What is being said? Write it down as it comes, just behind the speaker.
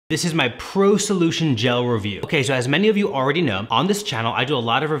This is my ProSolution Gel review. Okay, so as many of you already know, on this channel, I do a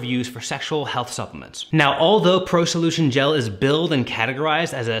lot of reviews for sexual health supplements. Now, although ProSolution Gel is billed and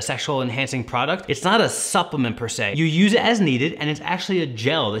categorized as a sexual enhancing product, it's not a supplement per se. You use it as needed, and it's actually a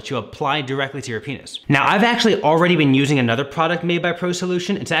gel that you apply directly to your penis. Now, I've actually already been using another product made by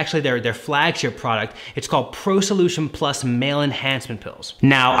ProSolution. It's actually their flagship product. It's called ProSolution Plus Male Enhancement Pills.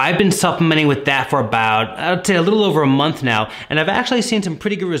 Now, I've been supplementing with that for about, I'd say a little over a month now, and I've actually seen some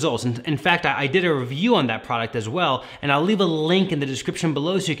pretty good results. In fact, I did a review on that product as well, and I'll leave a link in the description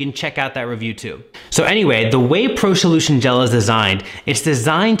below so you can check out that review too. So anyway, the way ProSolution Gel is designed, it's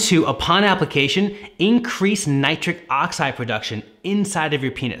designed to, upon application, increase nitric oxide production inside of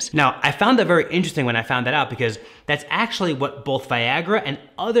your penis. Now, I found that very interesting when I found that out because that's actually what both Viagra and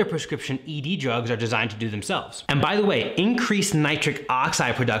other prescription ED drugs are designed to do themselves. And by the way, increased nitric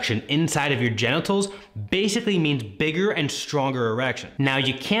oxide production inside of your genitals basically means bigger and stronger erection. Now,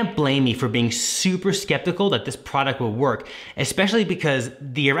 you can't blame me for being super skeptical that this product will work, especially because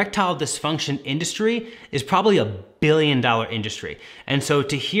the erectile dysfunction industry is probably a billion-dollar industry. And so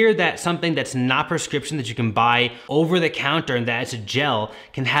to hear that something that's not prescription that you can buy over the counter and that it's a gel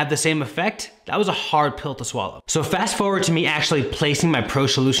can have the same effect, that was a hard pill to swallow. So fast forward to me actually placing my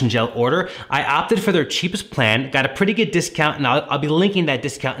ProSolution Gel order. I opted for their cheapest plan, got a pretty good discount, and I'll be linking that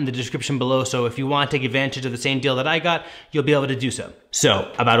discount in the description below, so if you want to take advantage of the same deal that I got, you'll be able to do so.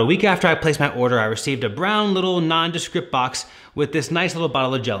 So about a week after I placed my order, I received a brown little nondescript box with this nice little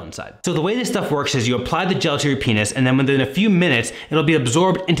bottle of gel inside. So the way this stuff works is you apply the gel to your penis, and then within a few minutes, it'll be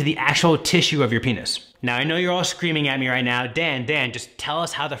absorbed into the actual tissue of your penis. Now, I know you're all screaming at me right now, Dan, just tell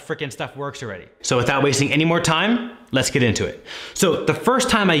us how the frickin' stuff works already. So without wasting any more time, let's get into it. So the first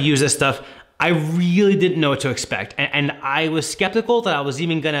time I used this stuff, I really didn't know what to expect. And I was skeptical that I was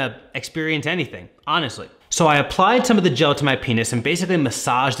even gonna experience anything, honestly. So I applied some of the gel to my penis and basically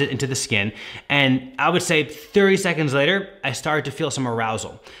massaged it into the skin. And I would say 30 seconds later, I started to feel some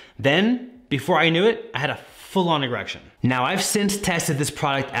arousal. Then, before I knew it, I had a full-on erection. Now, I've since tested this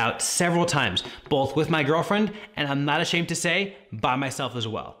product out several times, both with my girlfriend, and I'm not ashamed to say, by myself as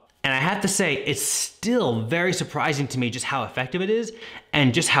well. And I have to say, it's still very surprising to me just how effective it is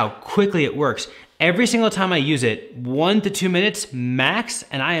and just how quickly it works. Every single time I use it, 1 to 2 minutes max,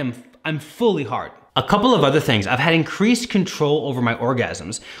 and I'm fully hard. A couple of other things. I've had increased control over my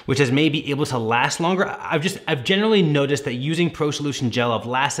orgasms, which has made me able to last longer. I've generally noticed that using ProSolution Gel, I've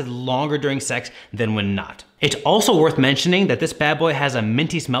lasted longer during sex than when not. It's also worth mentioning that this bad boy has a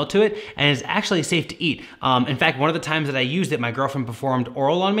minty smell to it and is actually safe to eat. In fact, one of the times that I used it, my girlfriend performed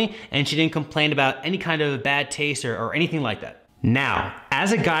oral on me and she didn't complain about any kind of bad taste or anything like that. Now,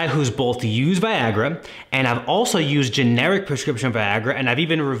 as a guy who's both used Viagra and I've also used generic prescription Viagra, and I've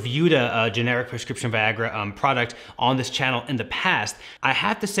even reviewed a generic prescription Viagra product on this channel in the past, I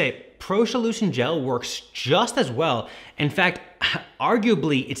have to say ProSolution Gel works just as well. In fact,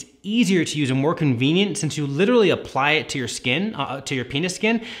 arguably it's easier to use and more convenient since you literally apply it to your skin, to your penis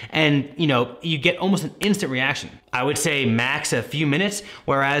skin, and you get almost an instant reaction. I would say max a few minutes,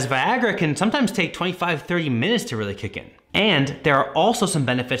 whereas Viagra can sometimes take 25-30 minutes to really kick in. And there are also some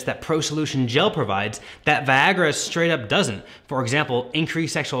benefits that ProSolution Gel provides that Viagra straight up doesn't. For example,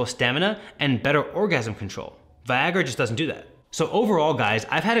 increased sexual stamina and better orgasm control. Viagra just doesn't do that. So overall, guys,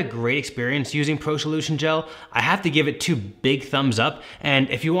 I've had a great experience using ProSolution Gel. I have to give it 2 big thumbs up. And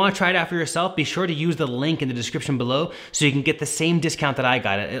if you want to try it out for yourself, be sure to use the link in the description below so you can get the same discount that I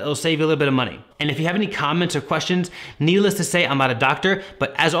got. It'll save you a little bit of money. And if you have any comments or questions, needless to say, I'm not a doctor,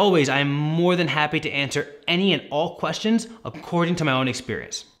 but as always, I'm more than happy to answer any and all questions according to my own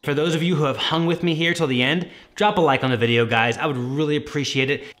experience. For those of you who have hung with me here till the end, drop a like on the video, guys. I would really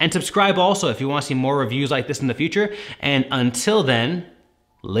appreciate it. And subscribe also if you want to see more reviews like this in the future. And until then,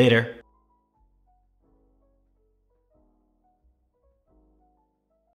 later.